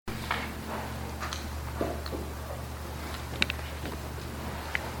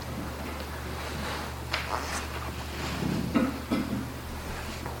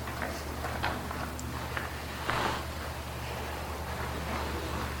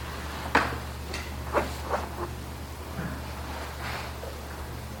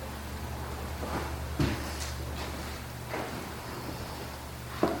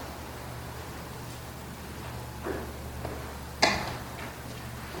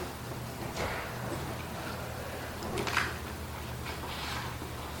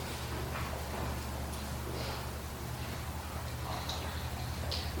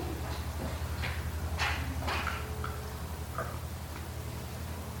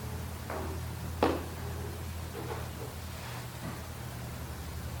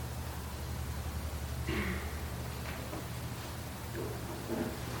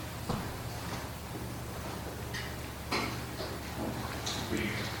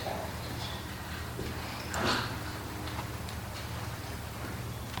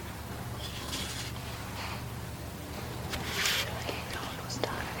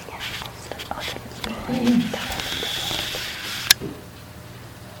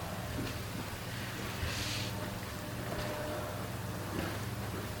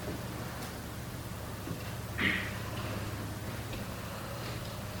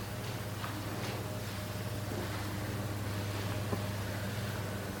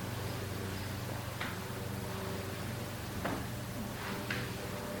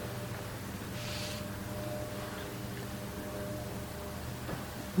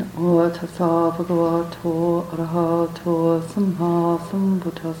Namo tassa bhagavato arahato samma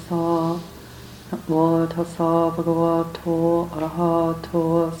sambuddhassa. Namo tassa bhagavato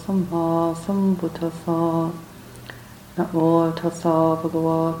arahato samma sambuddhassa. Namo tassa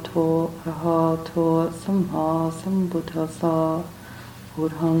bhagavato arahato samma sambuddhassa.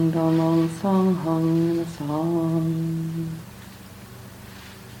 Buddhang dhammang sanghang namissami.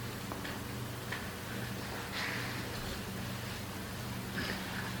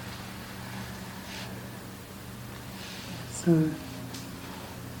 So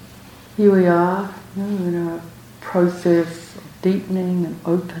here we are, in a process of deepening and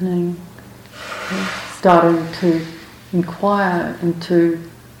opening, starting to inquire into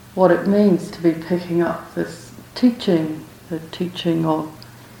what it means to be picking up this teaching, the teaching of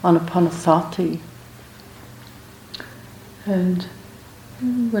Anapanasati. And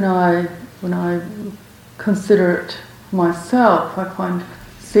when I consider it myself, I find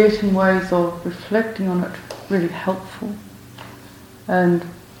certain ways of reflecting on it really helpful. And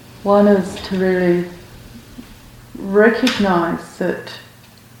one is to really recognize that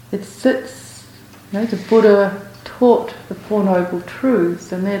it sits, the Buddha taught the Four Noble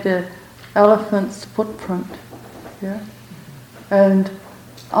Truths, and they're the elephant's footprint. And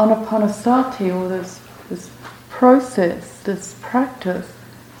Anapanasati, or this process, this practice,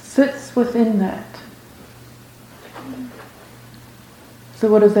 sits within that. So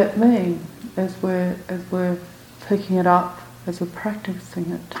what does that mean as we're picking it up, as we're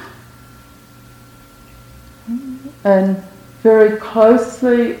practicing it? And very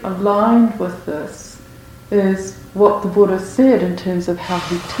closely aligned with this is what the Buddha said in terms of how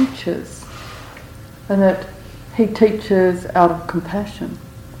he teaches, and that he teaches out of compassion.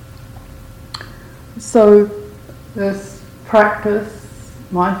 So this practice,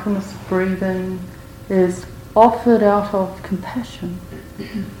 mindfulness of breathing, is offered out of compassion.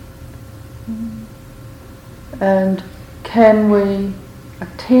 And can we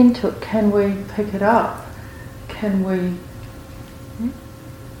attend to it? Can we pick it up? Can we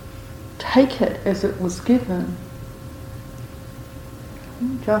take it as it was given?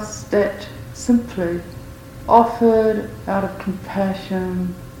 Just that simply, offered out of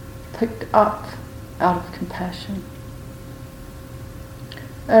compassion, picked up out of compassion.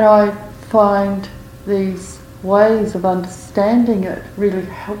 And I find these ways of understanding it really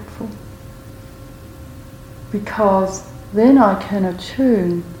helpful, because then I can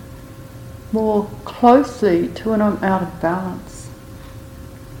attune more closely to when I'm out of balance.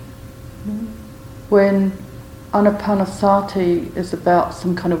 When Anapanasati is about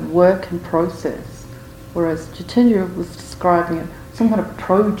some kind of work and process, whereas Chaitanya was describing it, some kind of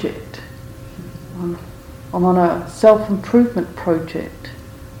project. I'm on a self-improvement project.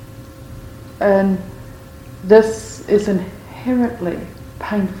 And this is inherently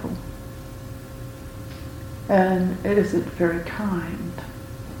painful. And it isn't very kind.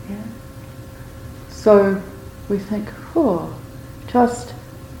 So we think, just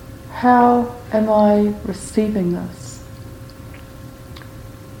how am I receiving this?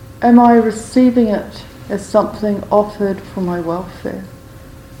 Am I receiving it as something offered for my welfare?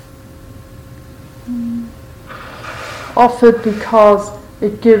 Offered because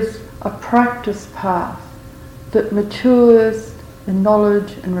it gives a practice path that matures in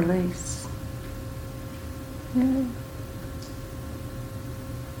knowledge and release.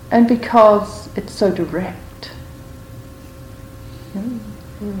 And because it's so direct.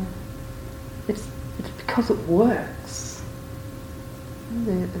 It's because it works.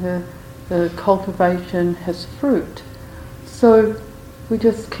 The cultivation has fruit. So we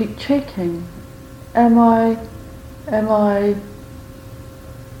just keep checking. Am I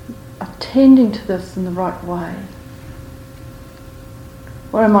attending to this in the right way?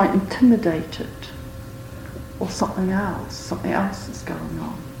 Or am I intimidated? Or something else is going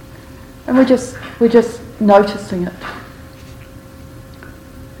on. And we're just noticing it.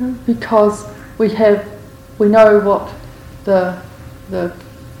 Because we know what the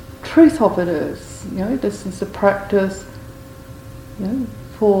truth of it is. This is a practice,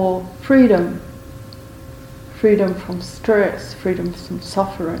 for freedom. Freedom from stress, freedom from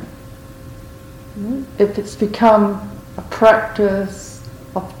suffering. If it's become a practice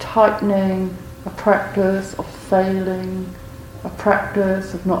of tightening, a practice of failing, a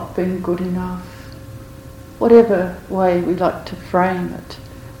practice of not being good enough, whatever way we like to frame it,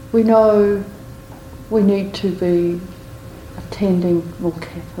 we know we need to be attending more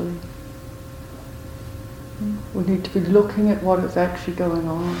carefully. We need to be looking at what is actually going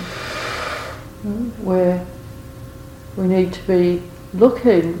on, where we need to be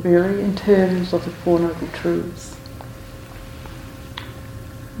looking really in terms of the Four Noble Truths.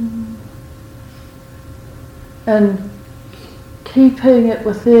 And keeping it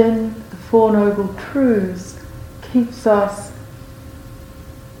within the Four Noble Truths keeps us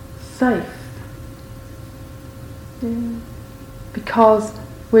safe. Because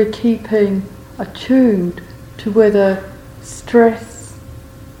we're keeping attuned to whether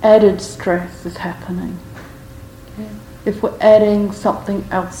added stress is happening. If we're adding something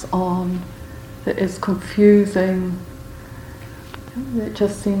else on that is confusing, that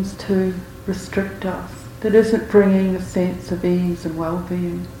just seems to restrict us, that isn't bringing a sense of ease and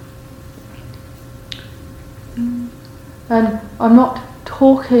well-being. And I'm not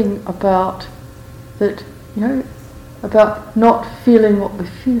talking about that, about not feeling what we're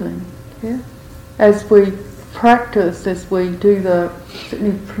feeling. As we practice, as we do the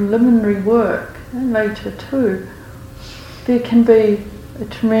certainly preliminary work, and later too, there can be a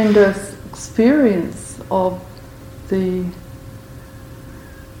tremendous experience of the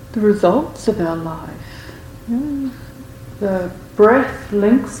results of our life. The breath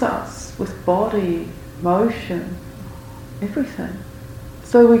links us with body, motion, everything.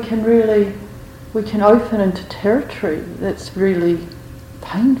 So we can open into territory that's really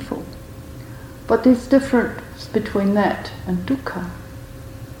painful. But there's difference between that and dukkha.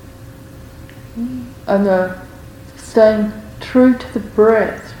 And staying true to the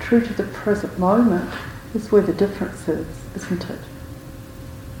breath, true to the present moment, is where the difference is, isn't it?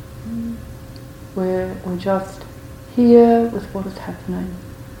 Where we're just here with what is happening.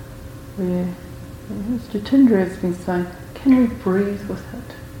 Where, as Jitindra has been saying, can we breathe with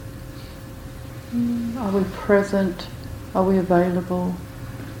it? Are we present? Are we available?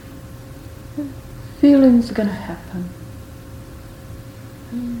 Feelings are going to happen.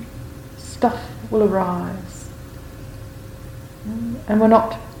 Stuff will arise. And we're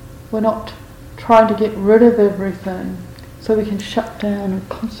not trying to get rid of everything so we can shut down and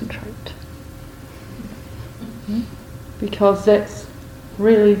concentrate. Because that's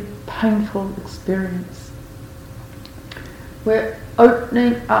really painful experience. We're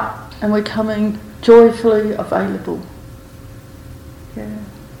opening up and we're coming joyfully available.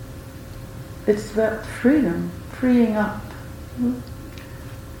 It's about freedom, freeing up.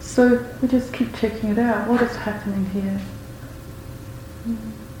 So we just keep checking it out. What is happening here?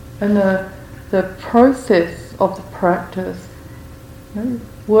 And the process of the practice,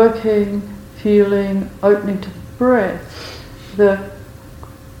 working, feeling, opening to the breath, the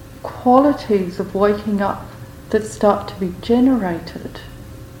qualities of waking up that start to be generated,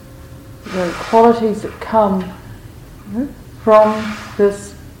 the qualities that come from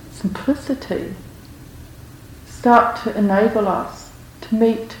this simplicity, start to enable us to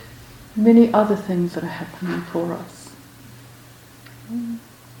meet many other things that are happening for us.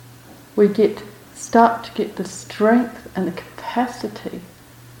 We start to get the strength and the capacity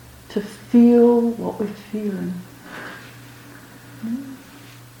to feel what we're feeling.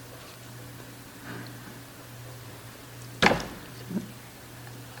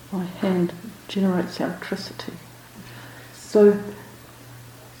 My hand generates electricity. So,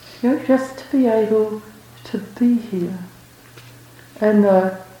 just to be able to be here. And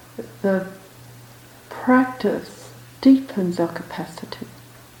the practice deepens our capacity.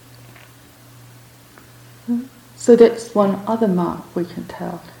 So that's one other mark we can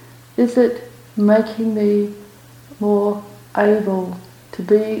tell. Is it making me more able to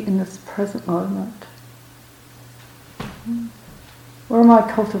be in this present moment? Or am I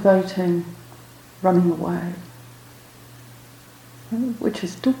cultivating running away? Which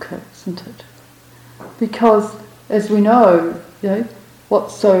is dukkha, isn't it? Because, as we know,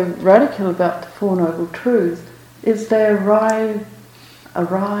 what's so radical about the Four Noble Truths is they arise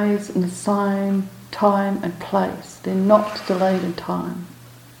in the same time and place. They're not delayed in time.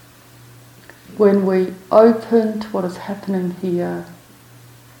 When we open to what is happening here,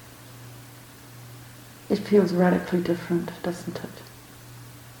 it feels radically different, doesn't it?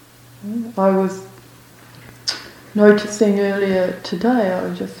 I was noticing earlier today, I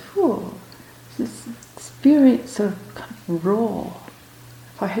was just, this experience of kind of raw,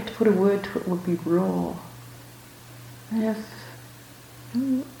 if I had to put a word to it, would be raw.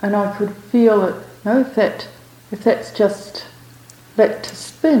 And I could feel it. If that's just let to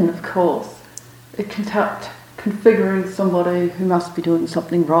spin, of course, it can start configuring somebody who must be doing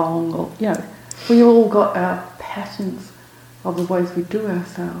something wrong, or we all got our patterns of the ways we do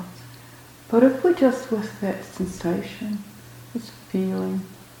ourselves. But if we're just with that sensation, this feeling,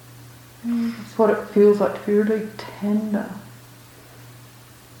 it's what it feels like to be really tender.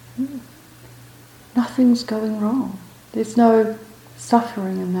 Nothing's going wrong. There's no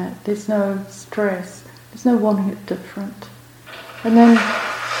suffering in that. There's no stress. There's no wanting it different. And then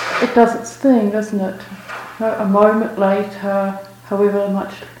it does its thing, doesn't it? A moment later, however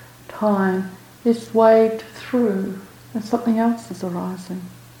much time, it's waved through and something else is arising.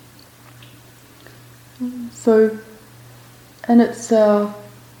 So, and it's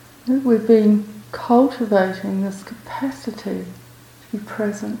we've been cultivating this capacity to be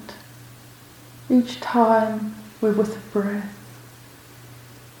present. Each time we're with the breath,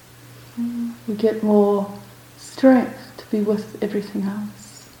 we get more strength to be with everything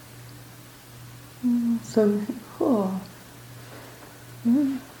else. So we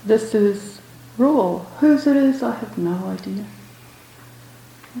think, this is raw. Whose it is, I have no idea.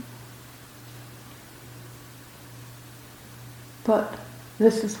 But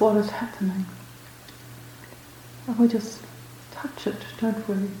this is what is happening. And we just touch it, don't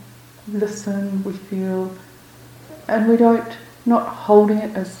we? Listen, we feel, and we not holding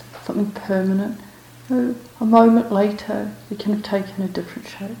it as something permanent. A moment later, it can have taken a different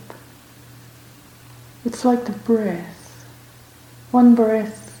shape. It's like the breath. One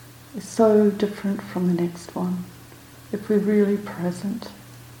breath is so different from the next one, if we're really present.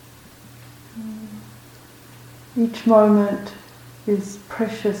 Each moment is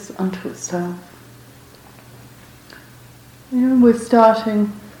precious unto itself. We're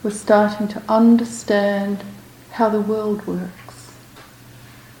starting to understand how the world works.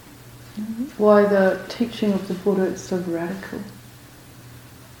 Why the teaching of the Buddha is so radical.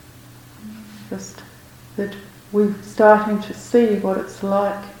 Just that we're starting to see what it's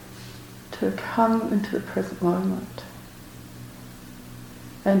like to come into the present moment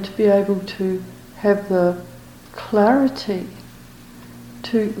and to be able to have the clarity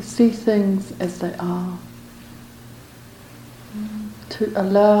to see things as they are, to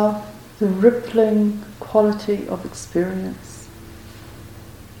allow the rippling quality of experience,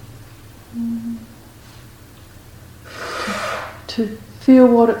 to feel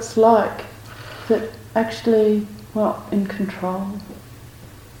what it's like, that actually we're not in control.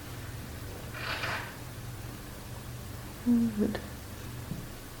 That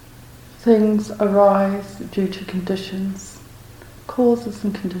things arise due to conditions, causes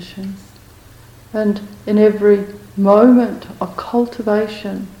and conditions, and in every moment of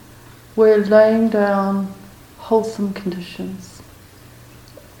cultivation we're laying down wholesome conditions.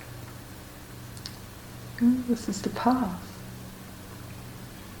 This is the path.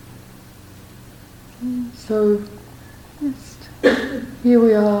 So here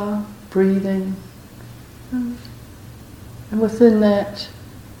we are, breathing, and within that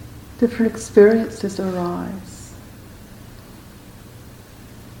different experiences arise.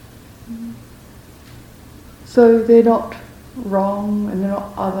 So they're not wrong and they're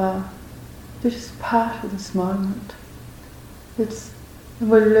not other, they're just part of this moment. And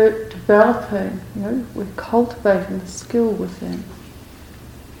we're developing, we're cultivating the skill within.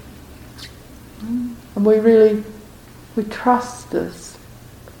 And we trust this,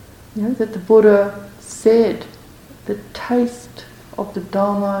 that the Buddha said the taste of the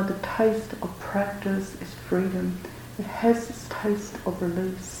Dhamma, the taste of practice is freedom. It has this taste of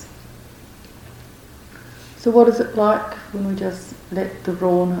release. So what is it like when we just let the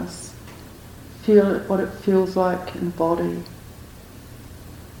rawness feel what it feels like in the body?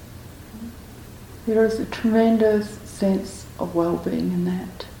 There is a tremendous sense of well-being in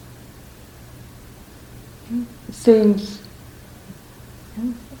that. It seems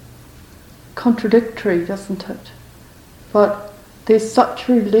contradictory, doesn't it? But there's such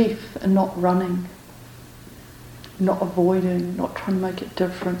relief in not running, not avoiding, not trying to make it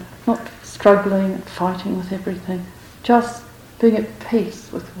different, not struggling and fighting with everything, just being at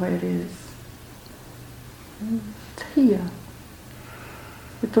peace with the way it is. It's here.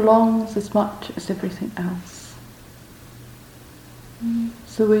 It belongs as much as everything else.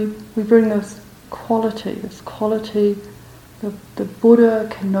 So we bring this quality, the Buddha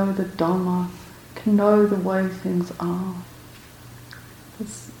can know the Dhamma, can know the way things are.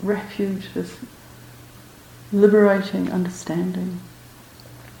 This refuge, this liberating understanding.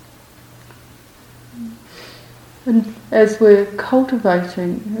 And as we're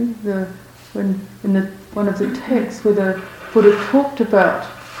cultivating, when in one of the texts where the Buddha talked about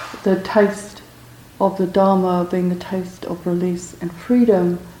the taste of the Dharma being the taste of release and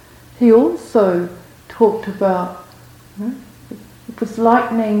freedom, he also talked about, it was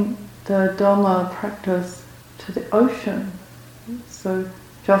likening the Dharma practice to the ocean. So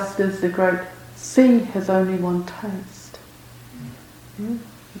just as the great sea has only one taste,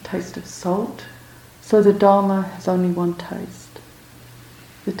 the taste of salt, so the Dharma has only one taste,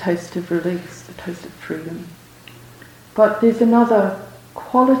 the taste of release, the taste of freedom. But there's another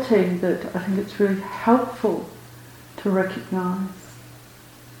quality that I think it's really helpful to recognise.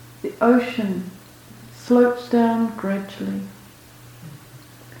 The ocean slopes down gradually.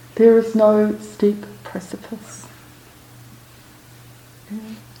 There is no steep precipice.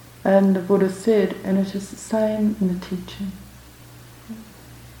 And the Buddha said, and it is the same in the teaching,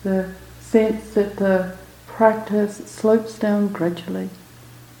 the sense that the practice slopes down gradually.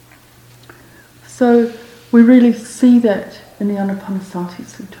 So we really see that in the Anapanasati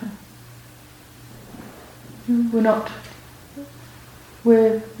Sutta.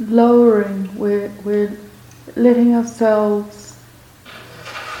 We're lowering, we're letting ourselves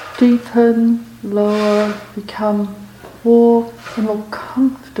deepen, lower, become more and more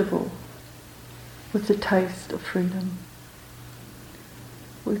comfortable with the taste of freedom.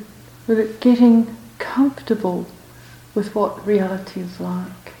 We're getting comfortable with what reality is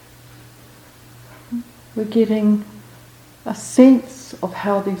like. We're getting a sense of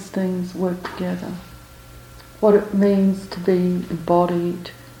how these things work together, what it means to be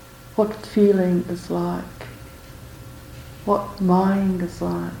embodied, what feeling is like, what mind is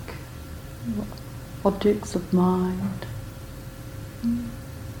like, what objects of mind.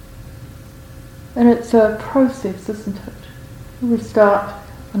 And it's a process, isn't it? We start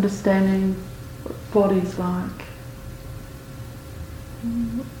understanding what body's like,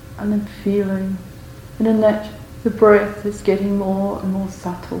 and then feeling, and in that the breath is getting more and more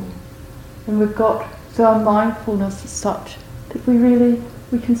subtle, and so our mindfulness is such that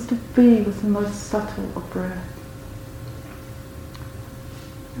we can still be with the most subtle of breath,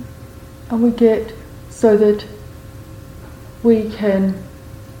 and we get so that we can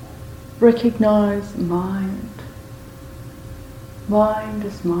recognise mind. Mind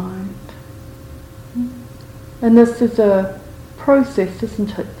is mind. And this is a process,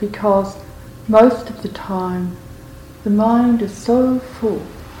 isn't it? Because most of the time the mind is so full.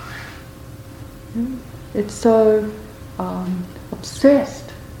 It's so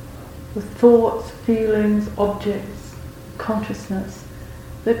obsessed with thoughts, feelings, objects, consciousness,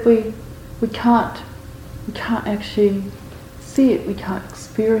 that we can't actually see it, we can't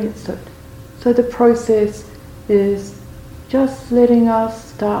experience it. So the process is just letting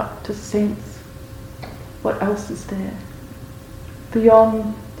us start to sense what else is there,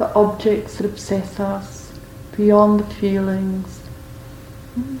 beyond the objects that obsess us, beyond the feelings,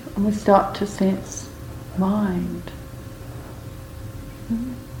 and we start to sense mind.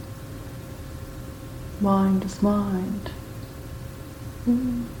 Mind is mind.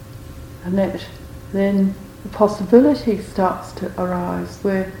 And that then the possibility starts to arise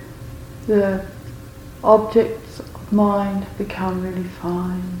where the objects of mind become really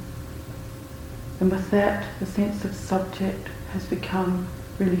fine, and with that the sense of subject has become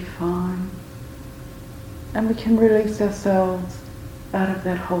really fine, and we can release ourselves out of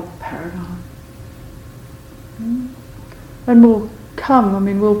that whole paradigm. And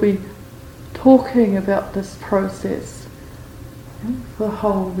we'll be talking about this process for the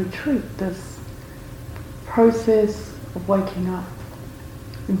whole retreat, this process of waking up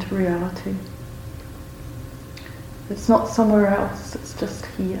into reality. It's not somewhere else, it's just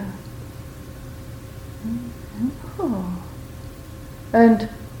here. Oh. And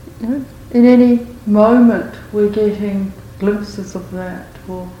in any moment we're getting glimpses of that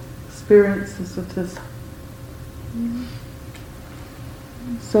or experiences of this.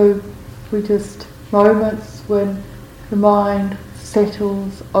 So we just moments when the mind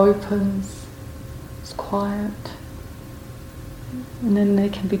settles, opens, is quiet, and then there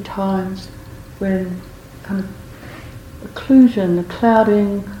can be times when kind of occlusion, the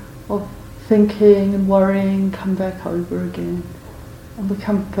clouding of thinking and worrying come back over again, and we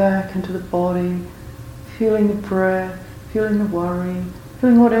come back into the body, feeling the breath, feeling the worry,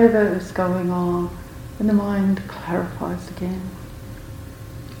 feeling whatever is going on, and the mind clarifies again.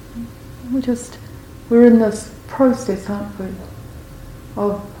 We're in this process, aren't we,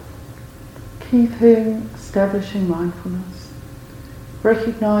 of establishing mindfulness,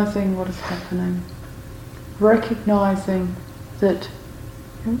 recognising what is happening, recognising that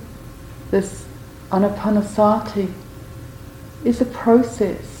this Anapanasati is a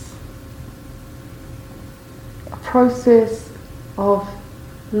process of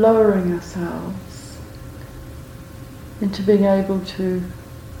lowering ourselves into being able to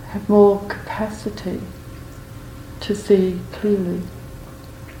have more capacity to see clearly.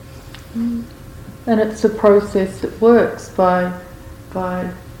 And it's a process that works by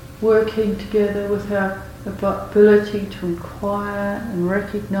working together with our ability to inquire and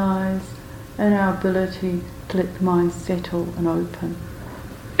recognise, and our ability to let the mind settle and open.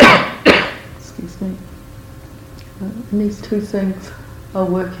 Excuse me. And these two things are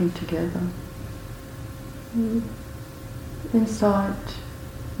working together. Insight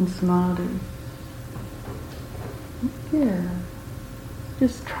and samadhi. Yeah,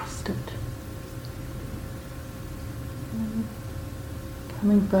 just trust it.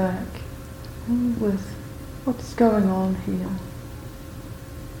 Coming back with what's going on here.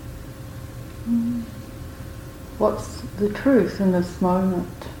 What's the truth in this moment?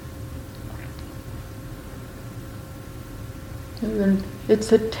 And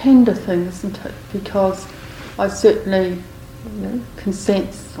it's a tender thing, isn't it? Because I certainly can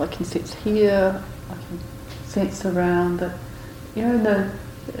sense here, I can sense around that,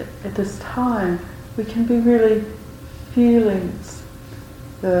 at this time we can be really feeling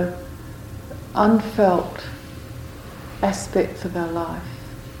the unfelt aspects of our life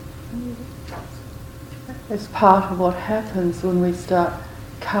as part of what happens when we start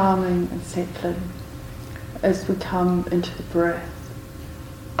calming and settling as we come into the breath.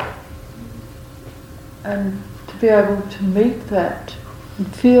 And to be able to meet that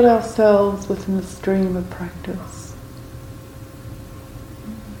and feel ourselves within the stream of practice,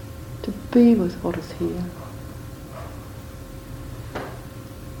 to be with what is here.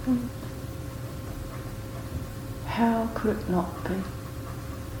 How could it not be?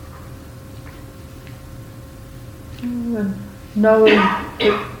 And knowing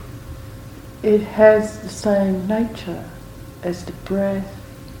it has the same nature as the breath,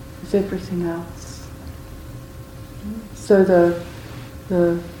 as everything else. So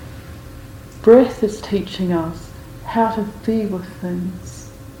the breath is teaching us how to be with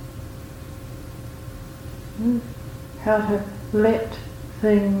things, how to let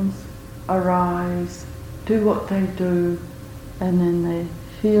things arise, do what they do, and then they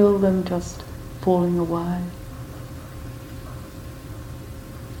feel them just falling away.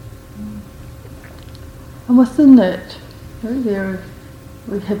 And within that,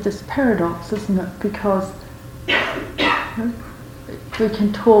 we have this paradox, isn't it? Because we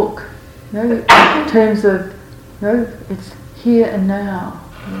can talk, in terms of, it's here and now.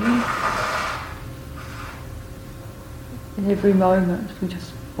 In every moment, we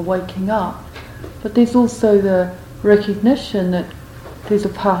just are waking up. But there's also the recognition that there's a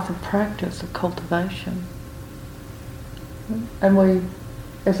path of practice, of cultivation. And we,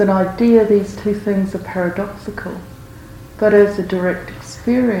 as an idea, these two things are paradoxical, but as a direct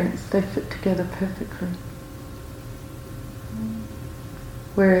experience, they fit together perfectly.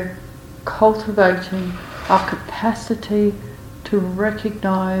 We're cultivating our capacity to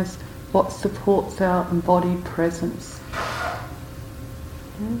recognise what supports our embodied presence.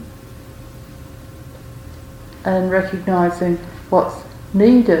 And recognising what's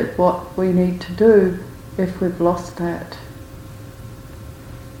needed, what we need to do if we've lost that.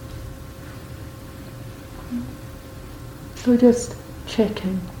 So just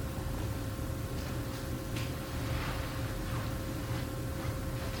checking.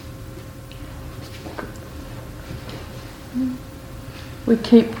 We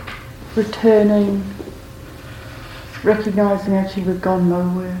keep returning, recognising actually we've gone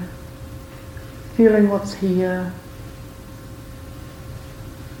nowhere, feeling what's here,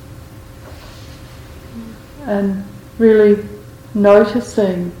 and really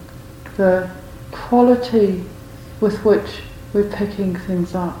noticing the quality with which we're picking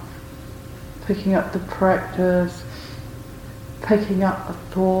things up, picking up the practice, picking up a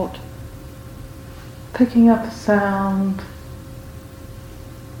thought, picking up a sound,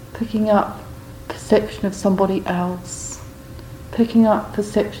 picking up perception of somebody else, picking up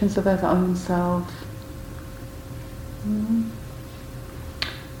perceptions of our own self.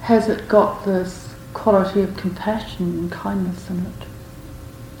 Has it got this quality of compassion and kindness in it?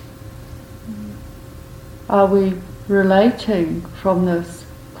 Are we relating from this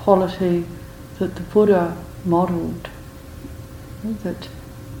quality that the Buddha modelled? That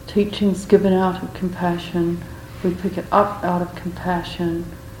teachings given out of compassion, we pick it up out of compassion.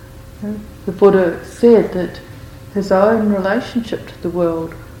 The Buddha said that his own relationship to the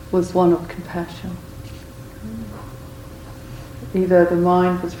world was one of compassion. Either the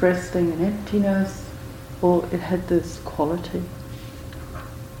mind was resting in emptiness, or it had this quality.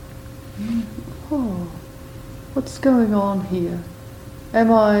 Oh, what's going on here?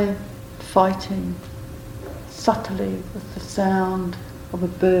 Am I fighting subtly with the sound of a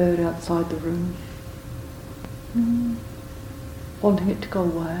bird outside the room? Wanting it to go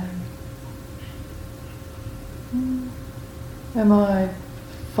away? Am I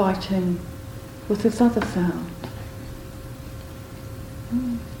fighting with this other sound?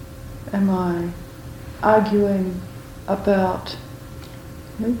 Am I arguing about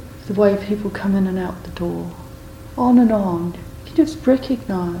the way people come in and out the door? On and on. You just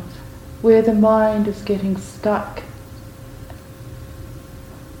recognise where the mind is getting stuck.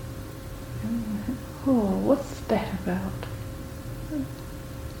 Oh, what's that about?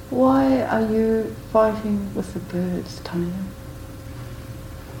 Why are you fighting with the birds, Thaniya?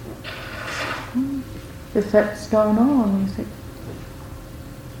 If that's going on, you think.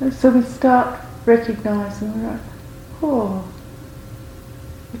 So we start recognising, right? Oh,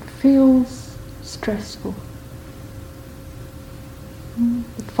 it feels stressful.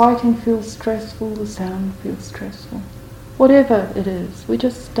 The fighting feels stressful, the sound feels stressful. Whatever it is, we're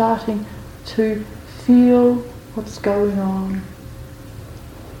just starting to feel what's going on.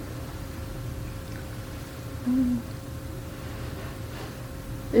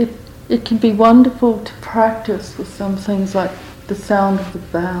 It can be wonderful to practice with some things like the sound of the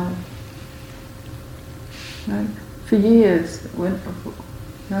bell. For years, when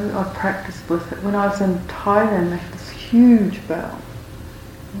I practiced with it. When I was in Thailand, they had this huge bell.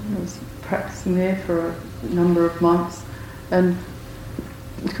 I was practicing there for a number of months, and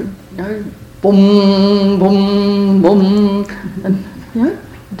boom, boom, boom, and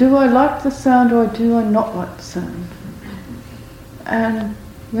do I like the sound or do I not like the sound? And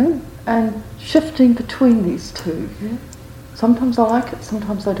and shifting between these two. Sometimes I like it,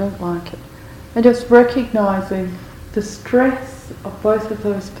 sometimes I don't like it, and just recognising the stress of both of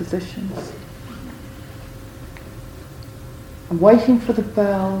those positions. I'm waiting for the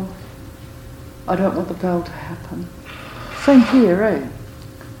bell. I don't want the bell to happen. Same here, eh?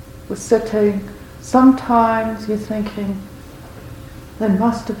 We're sitting. Sometimes you're thinking, they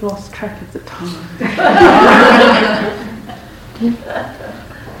must have lost track of the time.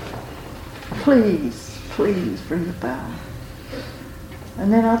 Please, please ring the bell.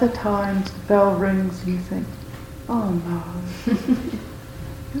 And then other times the bell rings and you think, oh no.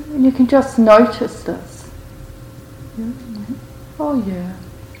 And you can just notice this. Oh yeah.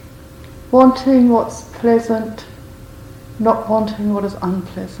 Wanting what's pleasant, not wanting what is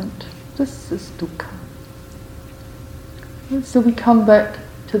unpleasant. This is dukkha. So we come back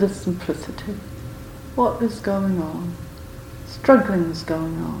to the simplicity. What is going on? Struggling is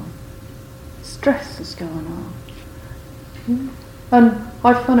going on. Stress is going on. And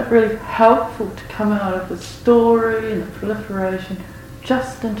I find it really helpful to come out of the story and the proliferation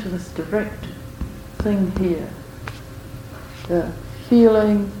just into this direct thing here. The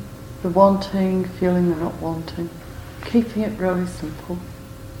feeling, the wanting, feeling the not wanting. Keeping it really simple.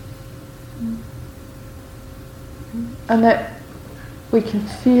 And that we can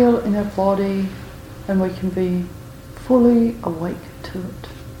feel in our body and we can be fully awake to it.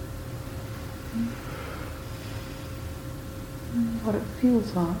 What it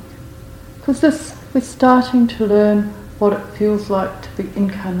feels like. Because we're starting to learn what it feels like to be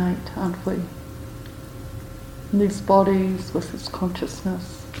incarnate, aren't we? In these bodies with this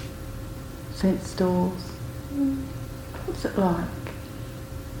consciousness, sense doors. What's it like?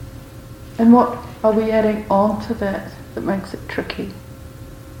 And what are we adding on to that makes it tricky?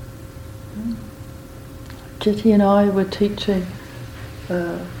 Jyoti and I were teaching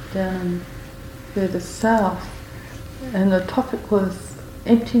down in further south, and the topic was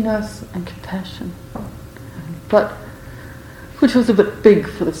emptiness and compassion, but which was a bit big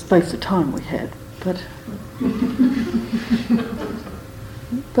for the space of time we had, but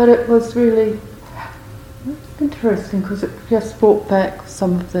it was really interesting because it just brought back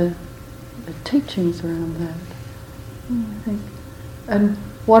some of the teachings around that, I think. And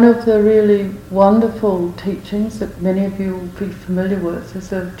one of the really wonderful teachings that many of you will be familiar with is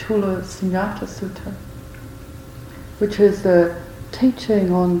the Chula Sunyata Sutta, which is a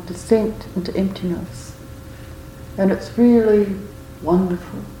teaching on descent into emptiness. And it's really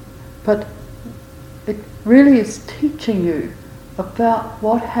wonderful. But it really is teaching you about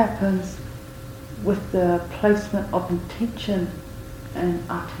what happens with the placement of intention and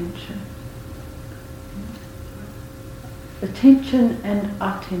attention. Attention and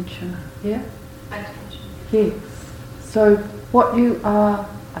attention, yeah? Attention. Yes. So what you are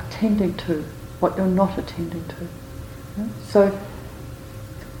attending to, what you're not attending to. Yeah? So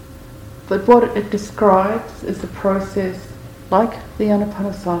But what it describes is the process, like the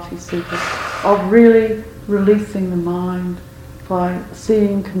Anapanasati Sutta, of really releasing the mind by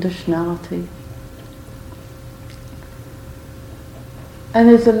seeing conditionality. And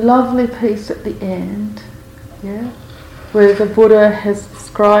there's a lovely piece at the end, where the Buddha has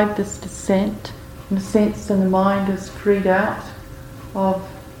described this descent, in a sense, and the mind is freed out of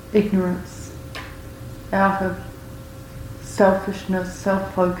ignorance, out of selfishness,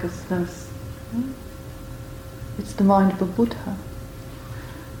 self-focusedness. It's the mind of a Buddha.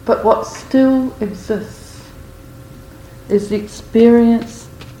 But what still exists is the experience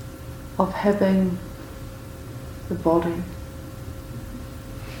of having the body.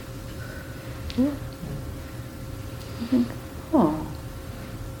 I think,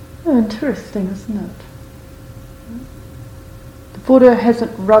 interesting, isn't it? The Buddha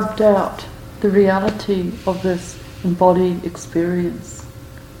hasn't rubbed out the reality of this embodied experience.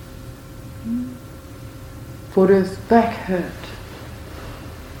 Buddha's back hurt,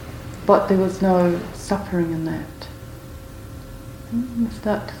 but there was no suffering in that. You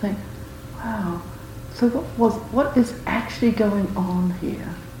start to think, wow, so what is actually going on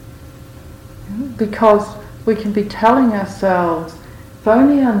here? Because we can be telling ourselves, if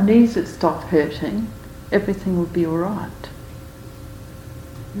only our knees had stopped hurting, everything would be all right.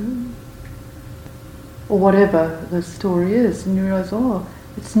 Or whatever the story is, and you realise,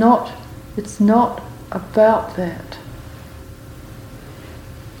 it's not about that.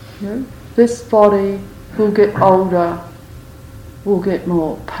 This body will get older, will get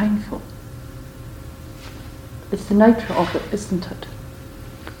more painful. It's the nature of it, isn't it?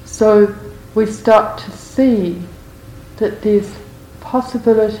 So we start to see that there's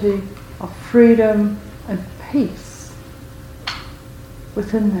possibility of freedom and peace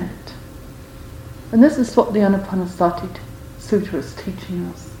within that. And this is what the Anapanasati Sutta is teaching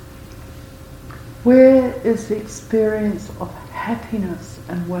us. Where is the experience of happiness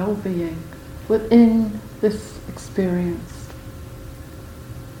and well-being within this experience?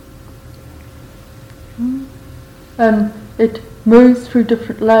 And it moves through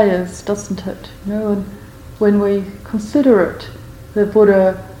different layers, doesn't it? And when we consider it, the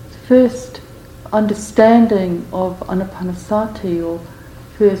Buddha's first understanding of Anapanasati, or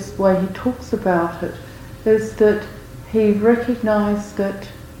first way he talks about it, is that he recognised it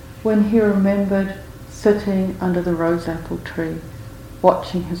when he remembered sitting under the rose apple tree,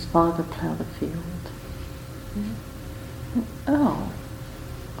 watching his father plough the field.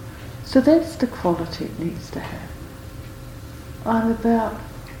 So that's the quality it needs to have. I'm about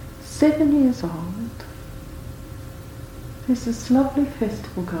 7 years old. There's this lovely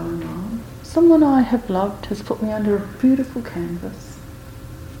festival going on. Someone I have loved has put me under a beautiful canvas,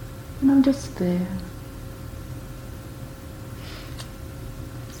 and I'm just there.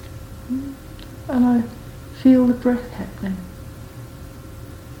 And I feel the breath happening.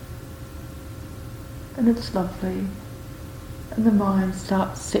 And it's lovely. And the mind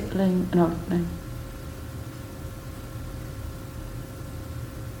starts settling and opening.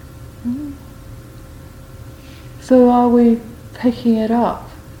 So are we picking it up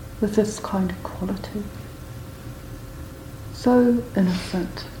with this kind of quality? So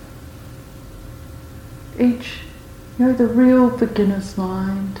innocent. The real beginner's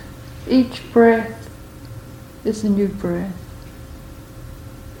mind, each breath is a new breath.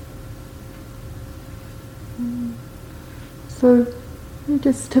 So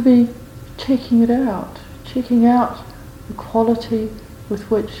just to be checking out the quality with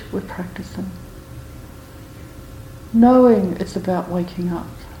which we're practicing. Knowing it's about waking up,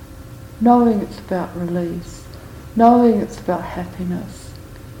 knowing it's about release, knowing it's about happiness.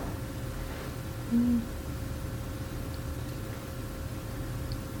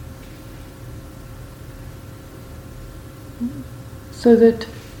 So that,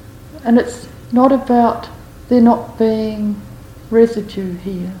 and it's not about there not being residue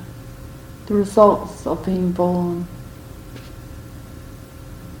here, the results of being born.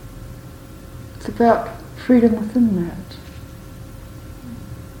 It's about freedom within that.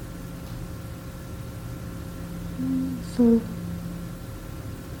 So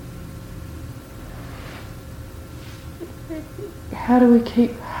how do we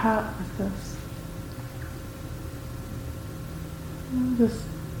keep heart with this? Just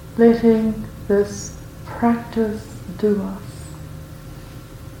letting this practice do us.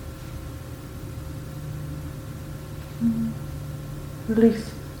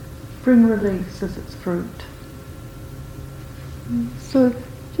 Release, bring release as its fruit. So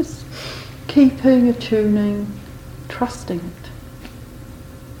just keeping attuning, trusting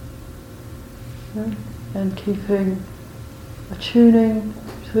it. And keeping attuning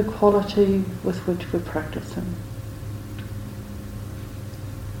to to the quality with which we're practicing.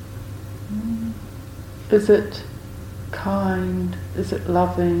 Is it kind? Is it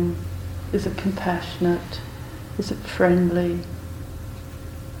loving? Is it compassionate? Is it friendly?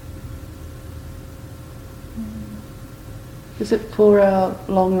 Is it for our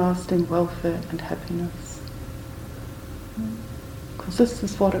long-lasting welfare and happiness? Because this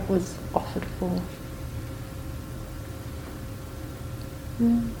is what it was offered for.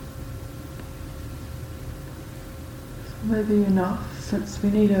 Yeah. So maybe enough, since we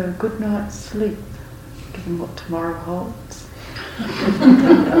need a good night's sleep, given what tomorrow holds.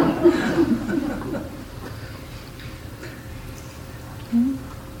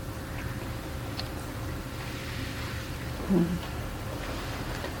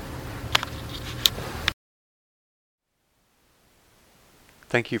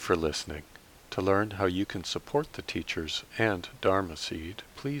 Thank you for listening. To learn how you can support the teachers and Dharma Seed,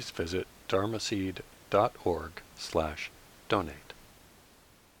 please visit dharmaseed.org/donate.